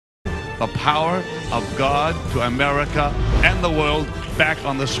the power of God to America and the world back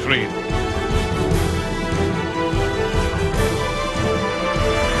on the screen.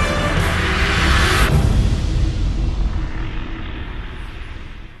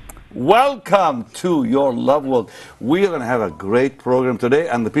 Welcome to your Love World. We are going to have a great program today,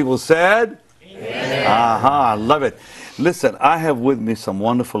 and the people said, "Amen." I love it. Listen, I have with me some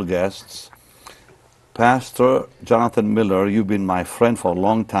wonderful guests. Pastor Jonathan Miller, you've been my friend for a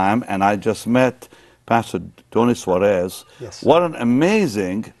long time, and I just met Pastor Tony Suarez. Yes. What an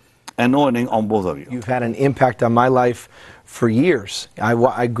amazing anointing on both of you. You've had an impact on my life for years.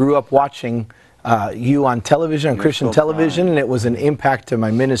 I grew up watching you on television, on Christian television, and it was an impact to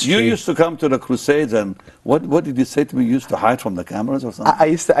my ministry. You used to come to the crusades, and what did you say to me? You used to hide from the cameras or something? I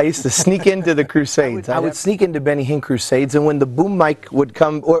used to sneak into the crusades. I would sneak into Benny Hinn crusades, and when the boom mic would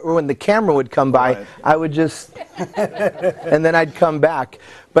come, or when the camera would come by, right, I would just, and then I'd come back.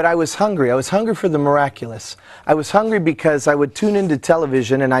 But I was hungry. I was hungry for the miraculous. I was hungry because I would tune into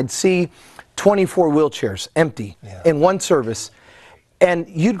television, and I'd see 24 wheelchairs empty in one service. And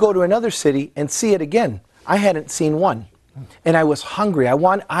you'd go to another city and see it again. I hadn't seen one. And I was hungry. I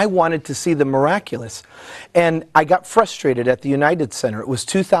wanted to see the miraculous. And I got frustrated at the United Center. It was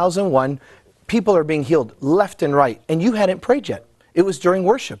 2001. People are being healed left and right. And you hadn't prayed yet. It was during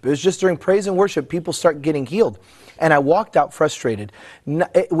worship. It was just during praise and worship people start getting healed. And I walked out frustrated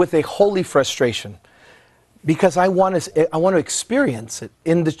with a holy frustration. Because I want to experience it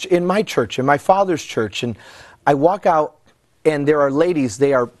in my church, in my father's church. And I walk out, and there are ladies,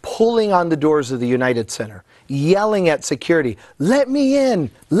 they are pulling on the doors of the United Center, yelling at security, "Let me in,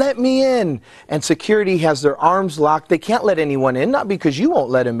 let me in." And security has their arms locked. They can't let anyone in, not because you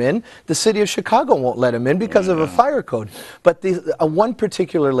won't let them in. The city of Chicago won't let them in because of a fire code. But one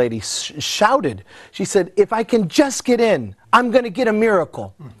particular lady shouted, she said, "If I can just get in, I'm going to get a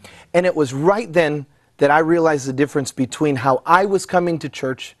miracle." And it was right then that I realized the difference between how I was coming to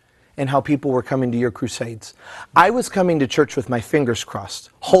church and how people were coming to your crusades. I was coming to church with my fingers crossed,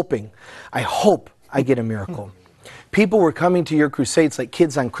 hoping, I hope I get a miracle. People were coming to your crusades like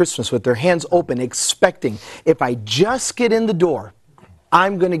kids on Christmas with their hands open, expecting, if I just get in the door,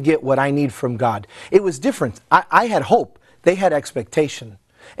 I'm going to get what I need from God. It was different. I had hope. They had expectation.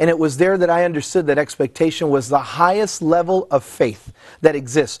 And it was there that I understood that expectation was the highest level of faith that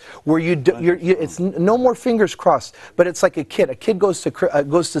exists, where it's no more fingers crossed, but it's like a kid. A kid goes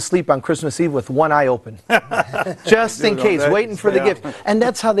to sleep on Christmas Eve with one eye open, just in case, waiting for the gift. And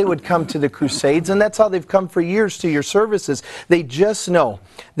that's how they would come to the crusades, and that's how they've come for years to your services. They just know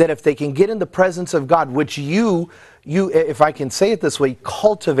that if they can get in the presence of God, which you, if I can say it this way,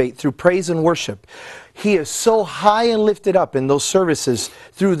 cultivate through praise and worship. He is so high and lifted up in those services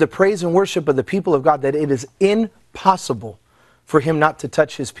through the praise and worship of the people of God that it is impossible for him not to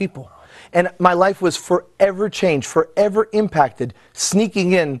touch his people. And my life was forever changed, forever impacted,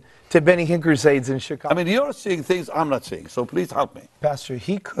 sneaking in to Benny Hinn crusades in Chicago. I mean, you're seeing things I'm not seeing, so please help me. Pastor,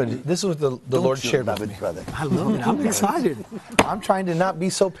 he could. This is what the Lord shared with me. Brother. I love it. I'm excited. I'm trying to not be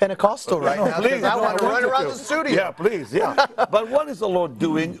so Pentecostal right now. Please, I want to run around the studio. Yeah, please, yeah. But what is the Lord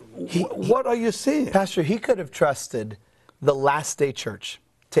doing? What are you seeing? Pastor, he could have trusted the last day church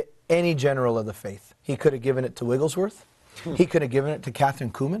to any general of the faith. He could have given it to Wigglesworth. He could have given it to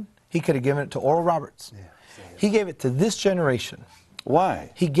Catherine Kuhlman. He could have given it to Oral Roberts. He gave it to this generation. Why?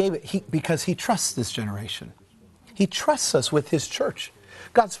 He gave it because he trusts this generation. He trusts us with his church.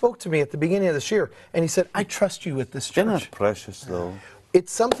 God spoke to me at the beginning of this year, and he said, "I trust you with this church." Isn't that precious, though?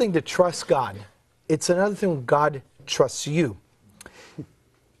 It's something to trust God. It's another thing when God trusts you.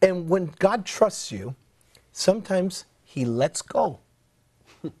 And when God trusts you, sometimes he lets go.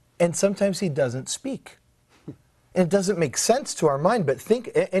 And sometimes he doesn't speak. And it doesn't make sense to our mind, but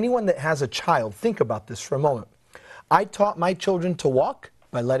anyone that has a child, think about this for a moment. I taught my children to walk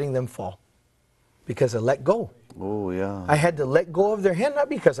by letting them fall, because I let go. Oh, yeah. I had to let go of their hand, not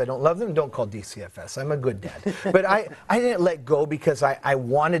because I don't love them. Don't call DCFS. I'm a good dad. But I didn't let go because I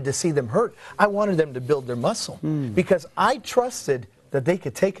wanted to see them hurt. I wanted them to build their muscle because I trusted that they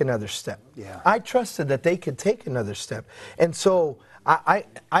could take another step. Yeah. I trusted that they could take another step. And so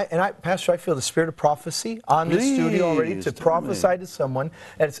Pastor, I feel the spirit of prophecy on the studio already to prophesy to someone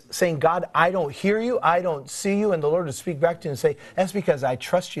that's saying, "God, I don't hear you, I don't see you," and the Lord will speak back to you and say, "That's because I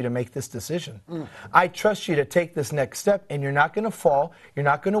trust you to make this decision. I trust you to take this next step, and you're not going to fall, you're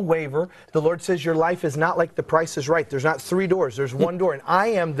not going to waver." The Lord says your life is not like The Price is Right. There's not 3 doors, there's 1 door, and I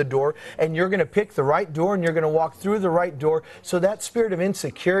am the door, and you're going to pick the right door, and you're going to walk through the right door. So that spirit of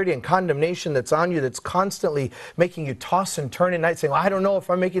insecurity and condemnation that's on you, that's constantly making you toss and turn at night saying, saying, well, I don't know if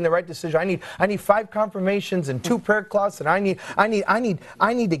I'm making the right decision. I need 5 confirmations and 2 prayer cloths, and I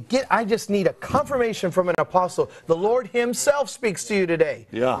just need a confirmation from an apostle. The Lord himself speaks to you today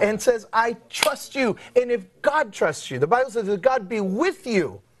and says, I trust you. And if God trusts you, the Bible says, if God be with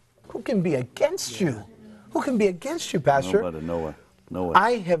you, who can be against you? Who can be against you, Pastor? Nobody, no one. No way.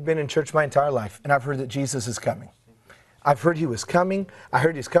 I have been in church my entire life, and I've heard that Jesus is coming. I've heard he was coming. I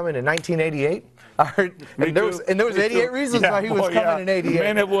heard he's coming in 1988. I heard, and there was 88 reasons why he was coming in 88.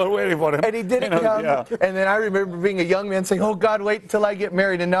 Many were waiting for him. And he didn't come. And then I remember being a young man saying, oh, God, wait until I get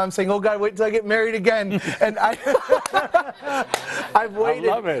married. And now I'm saying, oh, God, wait until I get married again. And I've waited.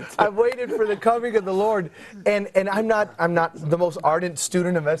 I love it. I've waited for the coming of the Lord. And I'm not the most ardent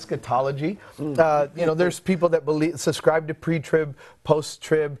student of eschatology. There's people that subscribe to pre-trib,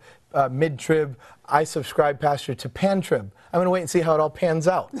 post-trib, mid-trib. I subscribe, Pastor, to pan-trib. I'm going to wait and see how it all pans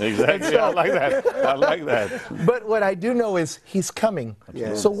out. Exactly. I like that. I like that. But what I do know is he's coming.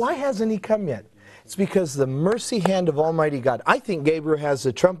 Yes. So why hasn't he come yet? It's because the mercy hand of Almighty God. I think Gabriel has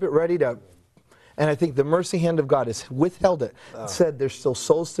the trumpet ready to, and I think the mercy hand of God has withheld it. It said there's still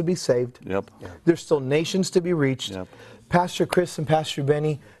souls to be saved. Yep. There's still nations to be reached. Yep. Pastor Chris and Pastor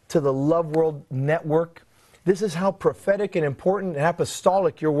Benny to the Loveworld Network. This is how prophetic and important and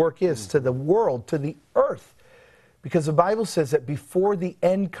apostolic your work is to the world, to the earth. Because the Bible says that before the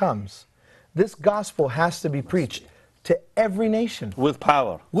end comes, this gospel has to be preached to every nation. With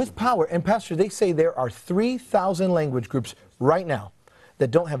power. With power. And Pastor, they say there are 3,000 language groups right now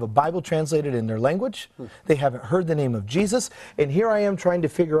that don't have a Bible translated in their language. They haven't heard the name of Jesus. And here I am trying to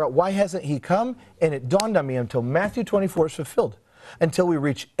figure out why hasn't he come? And it dawned on me until Matthew 24 is fulfilled. Until we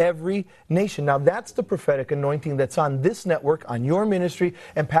reach every nation. Now that's the prophetic anointing that's on this network, on your ministry,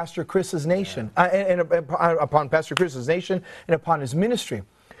 and Pastor Chris's nation, and upon Pastor Chris's nation, and upon his ministry.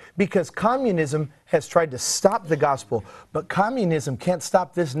 Because communism has tried to stop the gospel, but communism can't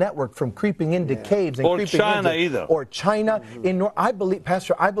stop this network from creeping into caves and creeping China into, either. Or China. I believe,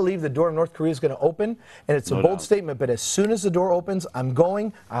 Pastor, I believe the door of North Korea is going to open, and it's a bold statement. But as soon as the door opens, I'm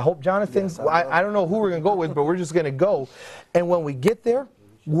going. I hope Jonathan's. I don't know who we're going to go with, but we're just going to go. And when we get there,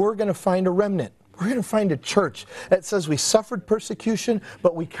 we're going to find a remnant. We're going to find a church that says we suffered persecution,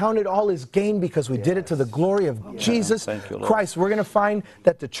 but we counted all as gain because we did it to the glory of Jesus Christ. We're going to find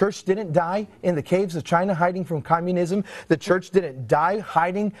that the church didn't die in the caves of China hiding from communism. The church didn't die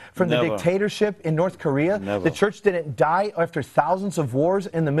hiding from the dictatorship in North Korea. The church didn't die after thousands of wars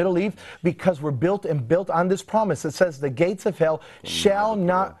in the Middle East because we're built on this promise that says the gates of hell shall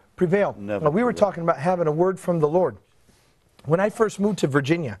not prevail. Now, we were talking about having a word from the Lord. When I first moved to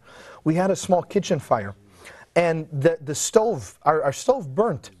Virginia, we had a small kitchen fire, and the stove, our stove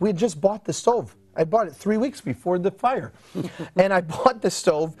burnt. We had just bought the stove. I bought it 3 weeks before the fire, and I bought the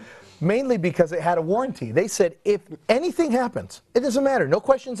stove mainly because it had a warranty. They said, if anything happens, it doesn't matter, no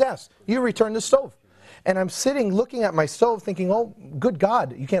questions asked, you return the stove. And I'm sitting looking at my stove thinking, oh, good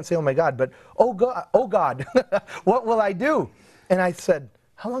God. You can't say, oh, my God, but oh, God, what will I do? And I said,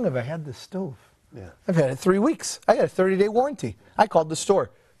 how long have I had this stove? I've had it 3 weeks. I got a 30-day warranty. I called the store.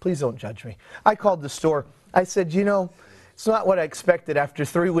 Please don't judge me. I called the store. I said, you know, it's not what I expected after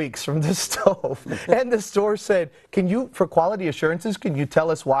 3 weeks from this stove. And the store said, can you, for quality assurances, can you tell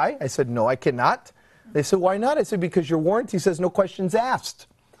us why? I said, no, I cannot. They said, why not? I said, because your warranty says no questions asked.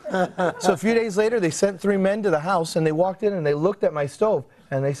 So a few days later, they sent 3 men to the house, and they walked in, and they looked at my stove,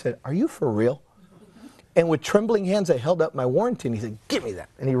 and they said, are you for real? And with trembling hands, I held up my warranty, and he said, give me that.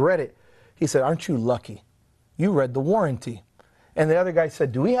 And he read it. He said, aren't you lucky? You read the warranty. And the other guy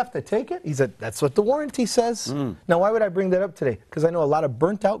said, do we have to take it? He said, that's what the warranty says. Now, why would I bring that up today? Because I know a lot of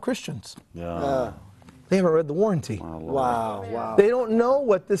burnt-out Christians. They haven't read the warranty. Wow. They don't know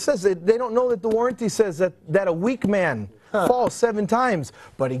what this says. They don't know that the warranty says that a weak man falls 7 times,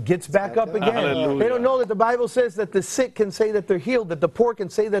 but he gets back up again. Hallelujah. They don't know that the Bible says that the sick can say that they're healed, that the poor can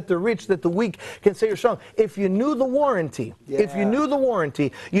say that they're rich, that the weak can say you're strong. If you knew the warranty,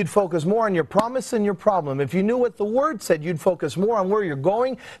 you'd focus more on your promise than your problem. If you knew what the Word said, you'd focus more on where you're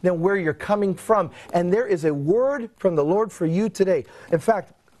going than where you're coming from. And there is a word from the Lord for you today. In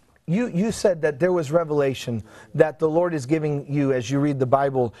fact, you said that there was revelation that the Lord is giving you as you read the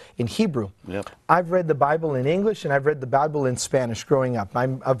Bible in Hebrew. I've read the Bible in English and I've read the Bible in Spanish growing up.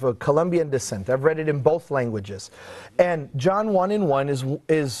 I'm of a Colombian descent. I've read it in both languages. And John 1:1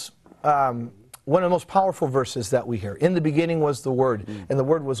 is one of the most powerful verses that we hear. In the beginning was the Word, and the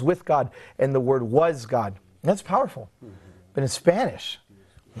Word was with God, and the Word was God. That's powerful. But in Spanish,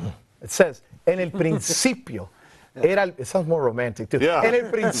 it says, en el principio. It sounds more romantic too. En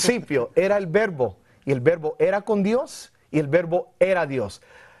el principio era el verbo, y el verbo era con Dios, y el verbo era Dios.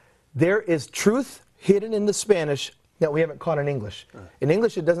 There is truth hidden in the Spanish that we haven't caught in English. In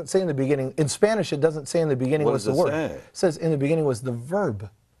English, it doesn't say in the beginning. In Spanish, it doesn't say in the beginning was the word. It says in the beginning was the verb.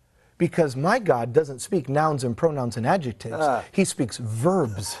 Because my God doesn't speak nouns and pronouns and adjectives. He speaks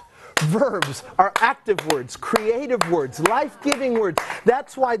verbs. Verbs are active words, creative words, life-giving words.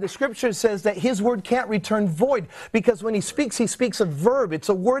 That's why the scripture says that his word can't return void, because when he speaks a verb. It's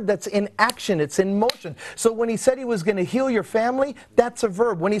a word that's in action, it's in motion. So when he said he was going to heal your family, that's a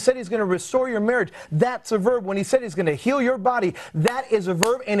verb. When he said he's going to restore your marriage, that's a verb. When he said he's going to heal your body, that is a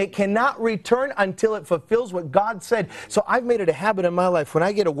verb, and it cannot return until it fulfills what God said. So I've made it a habit in my life. When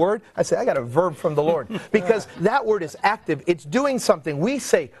I get a word, I say, I got a verb from the Lord, because that word is active. It's doing something. We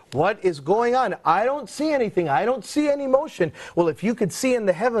say, what is going on? I don't see anything. I don't see any motion. Well, if you could see in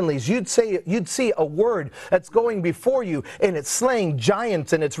the heavenlies, you'd see a word that's going before you, and it's slaying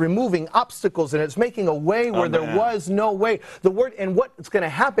giants, and it's removing obstacles, and it's making a way where there was no way. The word, and what's going to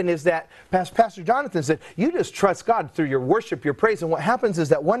happen is that, Pastor Jonathan said, you just trust God through your worship, your praise, and what happens is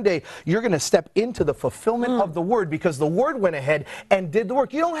that one day you're going to step into the fulfillment of the word, because the word went ahead and did the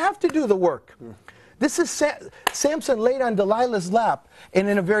work. You don't have to do the work. This is Samson laid on Delilah's lap, and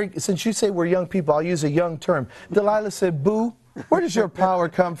in a very, since you say we're young people, I'll use a young term. Delilah said, boo, where does your power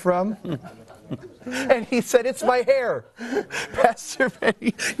come from? And he said, it's my hair. Pastor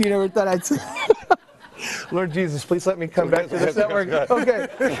Benny, you never thought I'd say Lord Jesus, please let me come back to this network.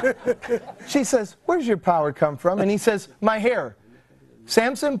 Okay. She says, where's your power come from? And he says, my hair.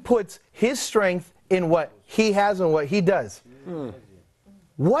 Samson puts his strength in what he has and what he does.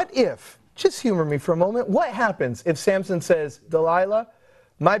 What if, just humor me for a moment, what happens if Samson says, Delilah,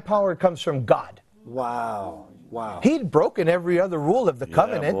 my power comes from God? Wow. Wow. He'd broken every other rule of the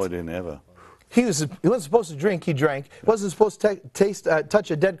covenant. Yeah, boy, they never. He wasn't supposed to drink, he drank. He wasn't supposed to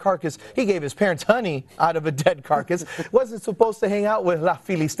touch a dead carcass. He gave his parents honey out of a dead carcass. Wasn't supposed to hang out with la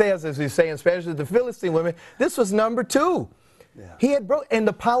filisteas, as we say in Spanish, the Philistine women. This was number 2. Yeah. He had and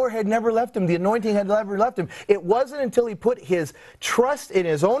the power had never left him. The anointing had never left him. It wasn't until he put his trust in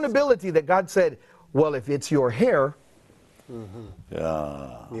his own ability that God said, well, if it's your hair.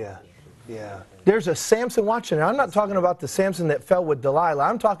 Yeah. There's a Samson watching it. I'm not talking about the Samson that fell with Delilah.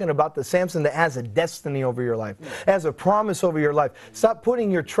 I'm talking about the Samson that has a destiny over your life, has a promise over your life. Stop putting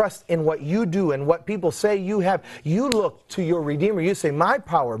your trust in what you do and what people say you have. You look to your Redeemer. You say, my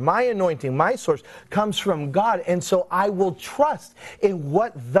power, my anointing, my source comes from God, and so I will trust in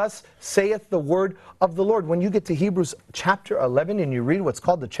what thus saith the word of the Lord. When you get to Hebrews chapter 11 and you read what's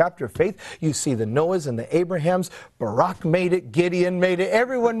called the chapter of faith, you see the Noahs and the Abrahams. Barak made it, Gideon made it,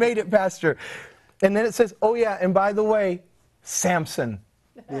 everyone made it, Pastor. And then it says, oh yeah, and by the way, Samson.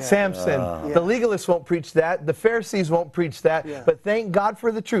 Samson. The legalists won't preach that. The Pharisees won't preach that. But thank God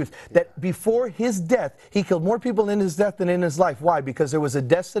for the truth that before his death, he killed more people in his death than in his life. Why? Because there was a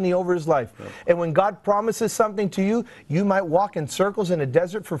destiny over his life. And when God promises something to you, you might walk in circles in a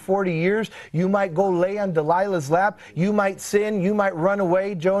desert for 40 years. You might go lay on Delilah's lap. You might sin. You might run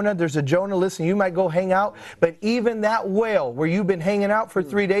away. Jonah, there's a Jonah, listen, you might go hang out. But even that whale where you've been hanging out for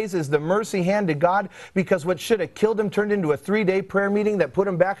 3 days is the mercy hand of God, because what should have killed him turned into a 3-day prayer meeting that put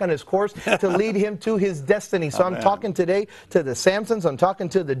him back on his course to lead him to his destiny. So I'm talking today to the Samsons. I'm talking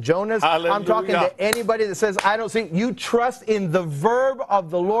to the Jonahs. Hallelujah. I'm talking to anybody that says, I don't see. You trust in the verb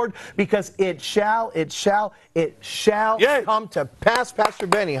of the Lord, because it shall come to pass, Pastor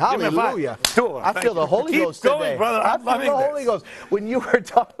Benny. Hallelujah. I feel the Holy Ghost today. I feel the Holy Ghost. When you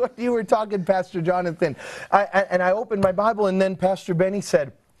were talking, Pastor Jonathan, I opened my Bible, and then Pastor Benny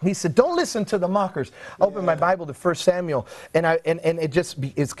said, he said, don't listen to the mockers. I opened my Bible to 1 Samuel, and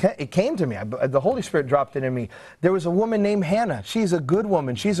it came to me. The Holy Spirit dropped it in me. There was a woman named Hannah. She's a good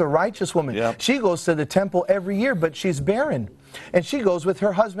woman. She's a righteous woman. Yep. She goes to the temple every year, but she's barren. And she goes with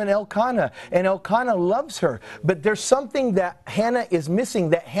her husband Elkanah, and Elkanah loves her. But there's something that Hannah is missing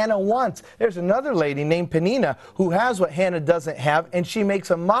that Hannah wants. There's another lady named Peninnah who has what Hannah doesn't have, and she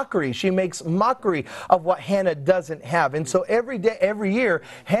makes a mockery. She makes mockery of what Hannah doesn't have. And so every year,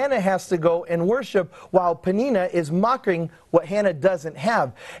 Hannah has to go and worship while Peninnah is mocking what Hannah doesn't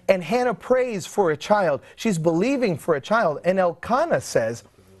have. And Hannah prays for a child. She's believing for a child. And Elkanah says,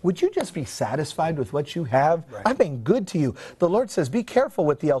 would you just be satisfied with what you have? Right. I've been good to you. The Lord says, be careful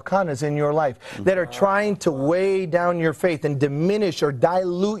with the Elkanahs in your life that are trying to weigh down your faith and diminish or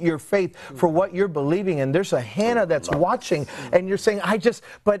dilute your faith for what you're believing. And there's a Hannah that's watching, and you're saying,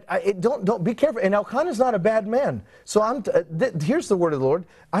 don't be careful. And Elkanah's not a bad man. So here's the word of the Lord.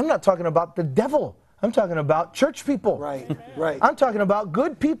 I'm not talking about the devil. I'm talking about church people. Right. I'm talking about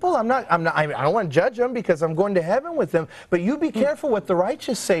good people. I don't want to judge them because I'm going to heaven with them. But you be careful what the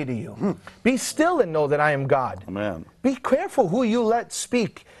righteous say to you. Be still and know that I am God. Amen. Be careful who you let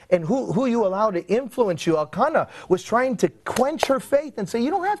speak And who you allow to influence you. Elkanah was trying to quench her faith and say, you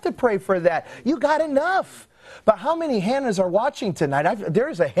don't have to pray for that. You got enough. But how many Hannahs are watching tonight?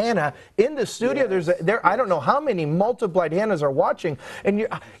 There's a Hannah in the studio. Yes. I don't know how many multiplied Hannahs are watching. And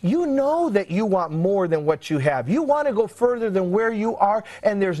you know that you want more than what you have. You want to go further than where you are.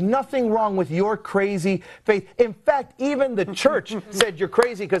 And there's nothing wrong with your crazy faith. In fact, even the church said you're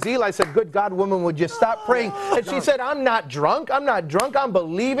crazy because Eli said, good God, woman, would you stop praying? And she said, I'm not drunk. I'm not drunk. I'm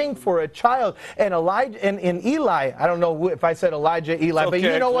believing for a child. And Elijah and Eli, I don't know if I said Elijah, Eli, but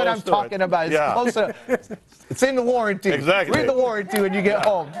you know what I'm talking about. It's close enough. It's in the warranty. Exactly. Read the warranty when you get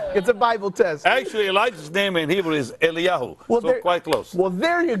home. It's a Bible test. Actually, Elijah's name in Hebrew is Eliyahu. Well, so quite close. Well,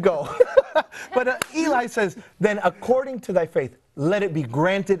 there you go. But Eli says, then according to thy faith, let it be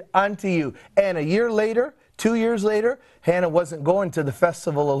granted unto you. And a year later, 2 years later, Hannah wasn't going to the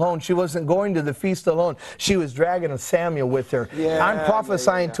festival alone. She wasn't going to the feast alone. She was dragging a Samuel with her. Yeah, I'm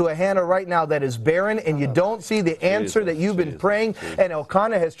prophesying to a Hannah right now that is barren and you don't see the answer that you've been praying. And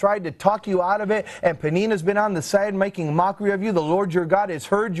Elkanah has tried to talk you out of it. And Peninnah's been on the side making mockery of you. The Lord your God has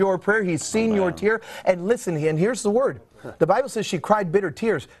heard your prayer. He's seen your tear. And listen, and here's the word. The Bible says she cried bitter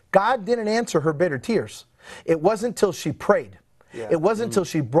tears. God didn't answer her bitter tears. It wasn't till she prayed. Yeah. It wasn't until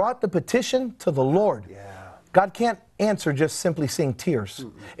she brought the petition to the Lord. Yeah. God can't answer just simply seeing tears.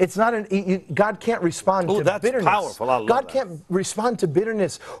 It's not God can't respond to that's bitterness. Powerful. I love God that. can't respond to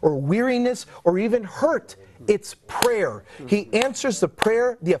bitterness or weariness or even hurt. It's prayer. He answers the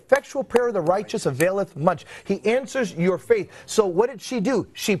prayer, the effectual prayer of the righteous availeth much. He answers your faith. So what did she do?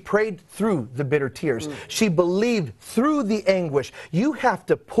 She prayed through the bitter tears. She believed through the anguish. You have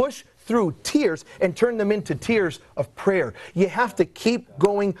to push through tears and turn them into tears of prayer. You have to keep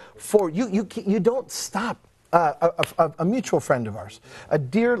going forward. You don't stop. A mutual friend of ours, a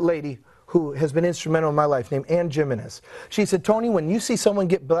dear lady who has been instrumental in my life named Ann Jimenez. She said, Tony, when you see someone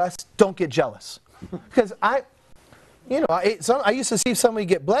get blessed, don't get jealous. Because I used to see somebody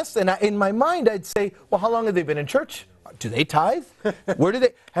get blessed, and in my mind I'd say, well, how long have they been in church? Do they tithe? Where do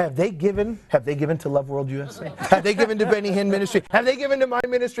they have they given to Loveworld USA? Have they given to Benny Hinn ministry? Have they given to my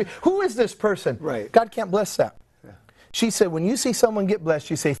ministry? Who is this person? Right. God can't bless that. Yeah. She said, when you see someone get blessed,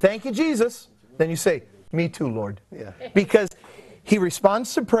 you say, thank you, Jesus. Then you say, me too, Lord. Yeah. Because he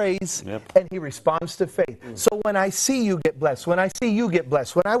responds to praise and he responds to faith. So when I see you get blessed, when I see you get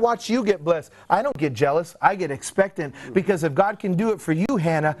blessed, when I watch you get blessed, I don't get jealous. I get expectant because if God can do it for you,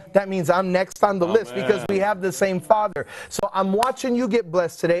 Hannah, that means I'm next on the list because we have the same Father. So I'm watching you get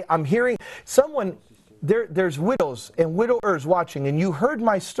blessed today. I'm hearing someone, there's widows and widowers watching, and you heard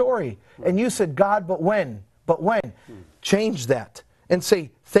my story and you said, God, but when? But when? Change that and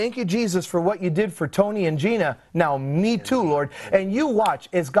say, thank you, Jesus, for what you did for Tony and Gina. Now, me too, Lord. And you watch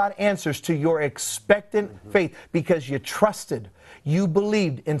as God answers to your expectant faith because you trusted. You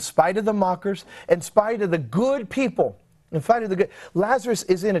believed in spite of the mockers, in spite of the good people. In spite of the good. Lazarus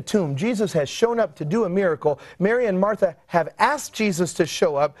is in a tomb. Jesus has shown up to do a miracle. Mary and Martha have asked Jesus to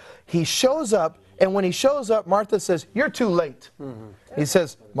show up. He shows up, and when he shows up, Martha says, you're too late. He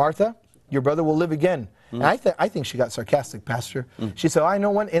says, Martha, your brother will live again. And I think she got sarcastic, Pastor. She said, I know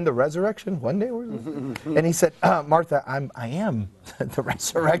one in the resurrection, one day we're and he said, Martha, I am the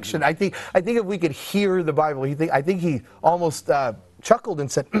resurrection. I think if we could hear the Bible, I think he almost chuckled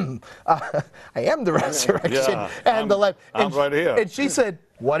and said, I am the resurrection and the life. I'm right here. And she said,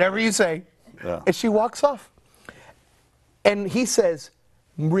 whatever you say. Yeah. And she walks off. And he says,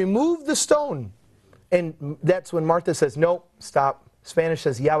 remove the stone. And that's when Martha says, no, stop. Spanish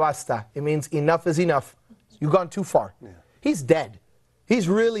says, ya basta. It means enough is enough. You've gone too far. Yeah. He's dead. He's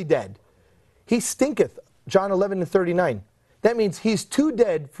really dead. He stinketh, John 11:39. That means he's too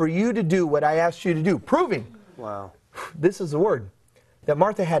dead for you to do what I asked you to do. Proving. Wow. This is the word. That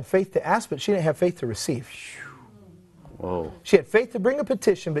Martha had faith to ask, but she didn't have faith to receive. Whoa. She had faith to bring a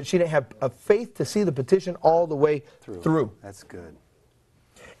petition, but she didn't have a faith to see the petition all the way through. That's good.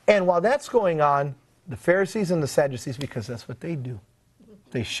 And while that's going on, the Pharisees and the Sadducees, because that's what they do,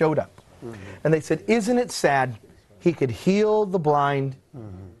 they showed up. And they said, isn't it sad? He could heal the blind,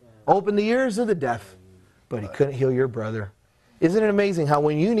 open the ears of the deaf, but he couldn't heal your brother. Isn't it amazing how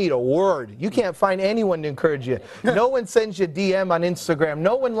when you need a word, you can't find anyone to encourage you. No one sends you a DM on Instagram.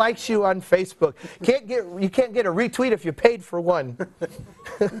 No one likes you on Facebook. You can't get a retweet if you paid for one.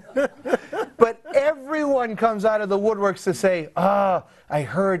 But everyone comes out of the woodworks to say, I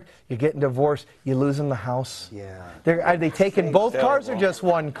heard you're getting divorced. You losing the house? Yeah. Are they taking both cars or just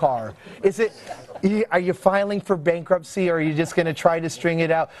one car? Are you filing for bankruptcy, or are you just going to try to string it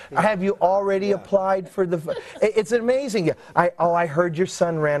out? Have you already applied for the... It's amazing. I heard your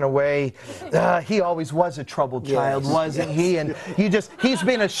son ran away. He always was a troubled child, wasn't he? And he's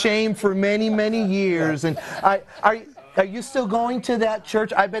been ashamed for many, many years. And are you still going to that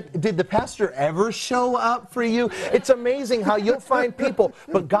church? I bet, did the pastor ever show up for you? It's amazing how you'll find people,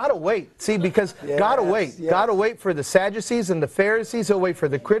 but God will wait. See, because God will wait. God will wait for the Sadducees and the Pharisees. He'll wait for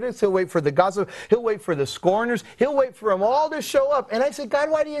the critics. He'll wait for the gossip. He'll wait for the scorners. He'll wait for them all to show up. And I said, God,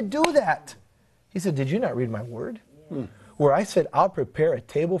 why do you do that? He said, did you not read my word? Where I said, I'll prepare a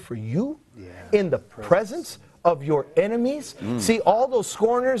table for you in the presence of your enemies. See, all those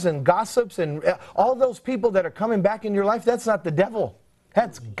scorners and gossips and all those people that are coming back in your life, that's not the devil.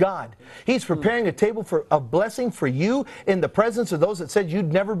 That's God. He's preparing a table of blessing for you in the presence of those that said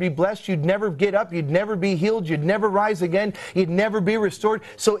you'd never be blessed, you'd never get up, you'd never be healed, you'd never rise again, you'd never be restored.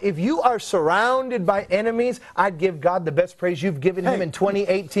 So if you are surrounded by enemies, I'd give God the best praise you've given him in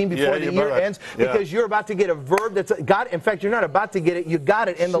 2018 before the year ends, because you're about to get a verb that's God. In fact, you're not about to get it, you got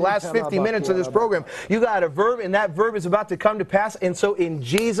it in the last 50 minutes of this program. You got a verb, and that verb is about to come to pass. And so in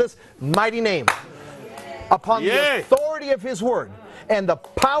Jesus' mighty name, upon the authority of his word, and the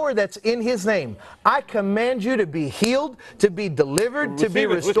power that's in his name, I command you to be healed, to be delivered, to be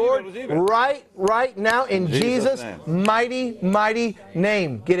restored right now in Jesus' mighty, mighty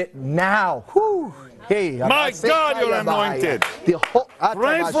name. Get it now. Whew. Hey, my God, you're anointed.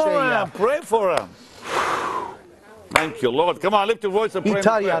 Pray for him. Pray for him. Thank you, Lord. Come on, lift your voice and pray.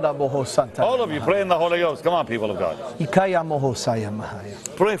 All of you, pray in the Holy Ghost. Come on, people of God.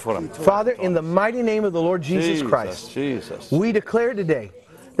 Pray for him. Father, in the mighty name of the Lord Jesus Christ, we declare today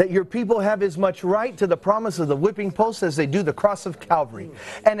that your people have as much right to the promise of the whipping post as they do the cross of Calvary.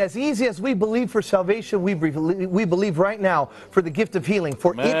 And as easy as we believe for salvation, we believe right now for the gift of healing.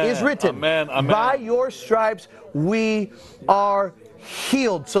 For it is written, by your stripes we are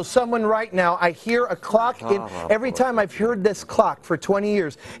healed. So someone right now, I hear a clock. Every time I've heard this clock for 20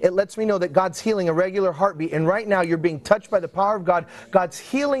 years, it lets me know that God's healing a regular heartbeat. And right now, you're being touched by the power of God. God's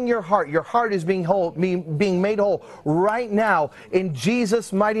healing your heart. Your heart is being made whole right now in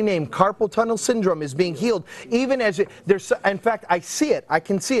Jesus' mighty name. Carpal tunnel syndrome is being healed. Even as in fact, I see it. I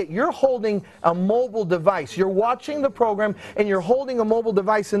can see it. You're holding a mobile device. You're watching the program, and you're holding a mobile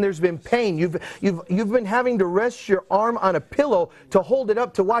device, and there's been pain. You've been having to rest your arm on a pillow to hold it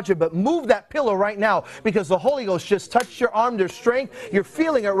up to watch it, but move that pillow right now, because the Holy Ghost just touched your arm. There's strength. You're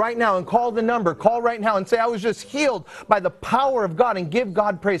feeling it right now, and call the number. Call right now and say, I was just healed by the power of God, and give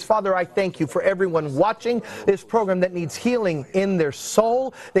God praise. Father, I thank you for everyone watching this program that needs healing in their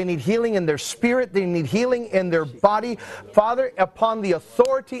soul. They need healing in their spirit. They need healing in their body. Father, upon the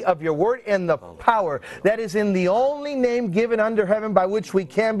authority of your word and the power that is in the only name given under heaven by which we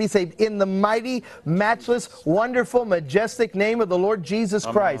can be saved, in the mighty, matchless, wonderful, majestic name of the Lord Jesus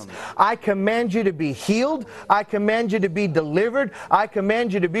Christ, I command you to be healed. I command you to be delivered. I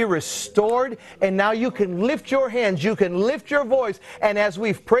command you to be restored. And now you can lift your hands. You can lift your voice. And as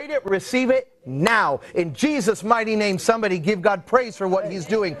we've prayed it, receive it now. In Jesus' mighty name, somebody give God praise for what he's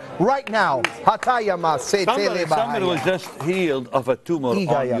doing right now. Somebody was just healed of a tumor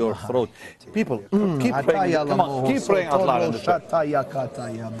on your throat. People, keep praying. Come on, keep praying out loud in the church.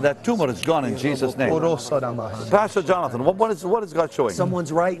 That tumor is gone in Jesus' name. Pastor Jonathan, what is God showing?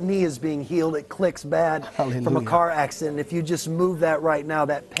 Someone's right knee is being healed. It clicks bad from a car accident. If you just move that right now,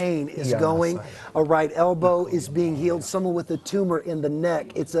 that pain is going. A right elbow is being healed. Someone with a tumor in the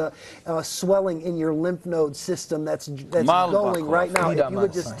neck. It's a swelling in your lymph node system that's going right now. If you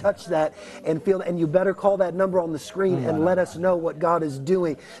would just touch that and feel, and you better call that number on the screen and let us know what God is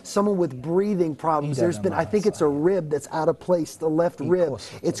doing. Someone with breathing problems. There's been, I think it's a rib that's out of place, the left rib.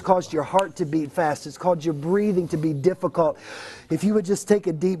 It's caused your heart to beat fast. It's caused your breathing to be difficult. If you would just take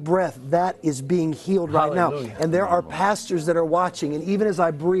a deep breath, that is being healed right now. And there are pastors that are watching, and even as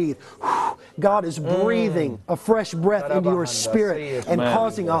I breathe, God is breathing a fresh breath into your spirit and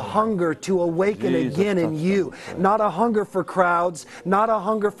causing a hunger to awaken again in you. Not a hunger for crowds, not a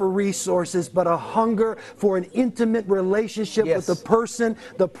hunger for resources, but a hunger for an intimate relationship with the person,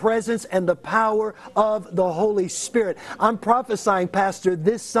 the presence, and the power of the Holy Spirit. I'm prophesying, Pastor,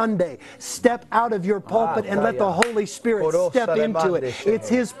 this Sunday, step out of your pulpit and let the Holy Spirit step into it. It's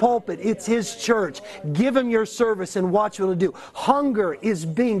his pulpit. It's his church. Give him your service and watch what he'll do. Hunger is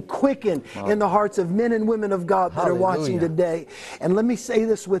being quickened in the hearts of men and women of God that are watching today. And let me say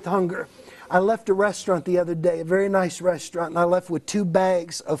this with hunger. I left a restaurant the other day, a very nice restaurant, and I left with 2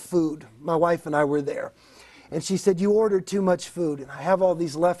 bags of food. My wife and I were there. And she said, you ordered too much food, and I have all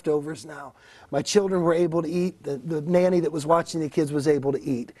these leftovers now. My children were able to eat. The nanny that was watching the kids was able to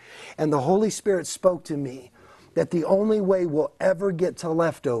eat. And the Holy Spirit spoke to me that the only way we'll ever get to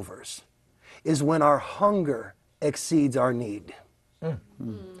leftovers is when our hunger exceeds our need.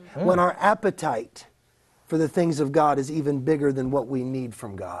 When our appetite for the things of God is even bigger than what we need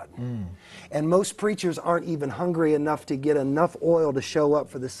from God. And most preachers aren't even hungry enough to get enough oil to show up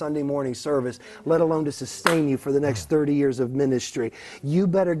for the Sunday morning service, let alone to sustain you for the next 30 years of ministry. You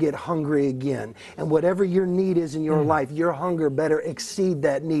better get hungry again. And whatever your need is in your life, your hunger better exceed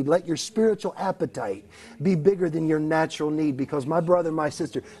that need. Let your spiritual appetite be bigger than your natural need, because my brother, my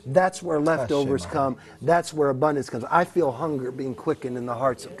sister, that's where leftovers come. That's where abundance comes. I feel hunger being quickened in the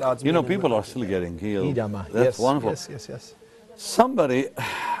hearts of God's You know, men and people women are still today. getting healed. That's Yes, wonderful. yes. Somebody,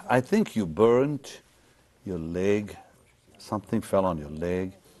 I think you burnt your leg. Something fell on your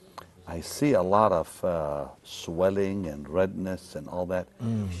leg. I see a lot of swelling and redness and all that.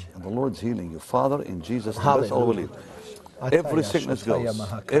 And the Lord's healing you. Father, in Jesus' name, let's all believe. Every sickness goes.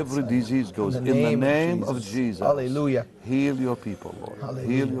 Every disease goes. In the name of Jesus. Hallelujah. Heal your people, Lord. Hallelujah.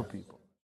 Heal your people.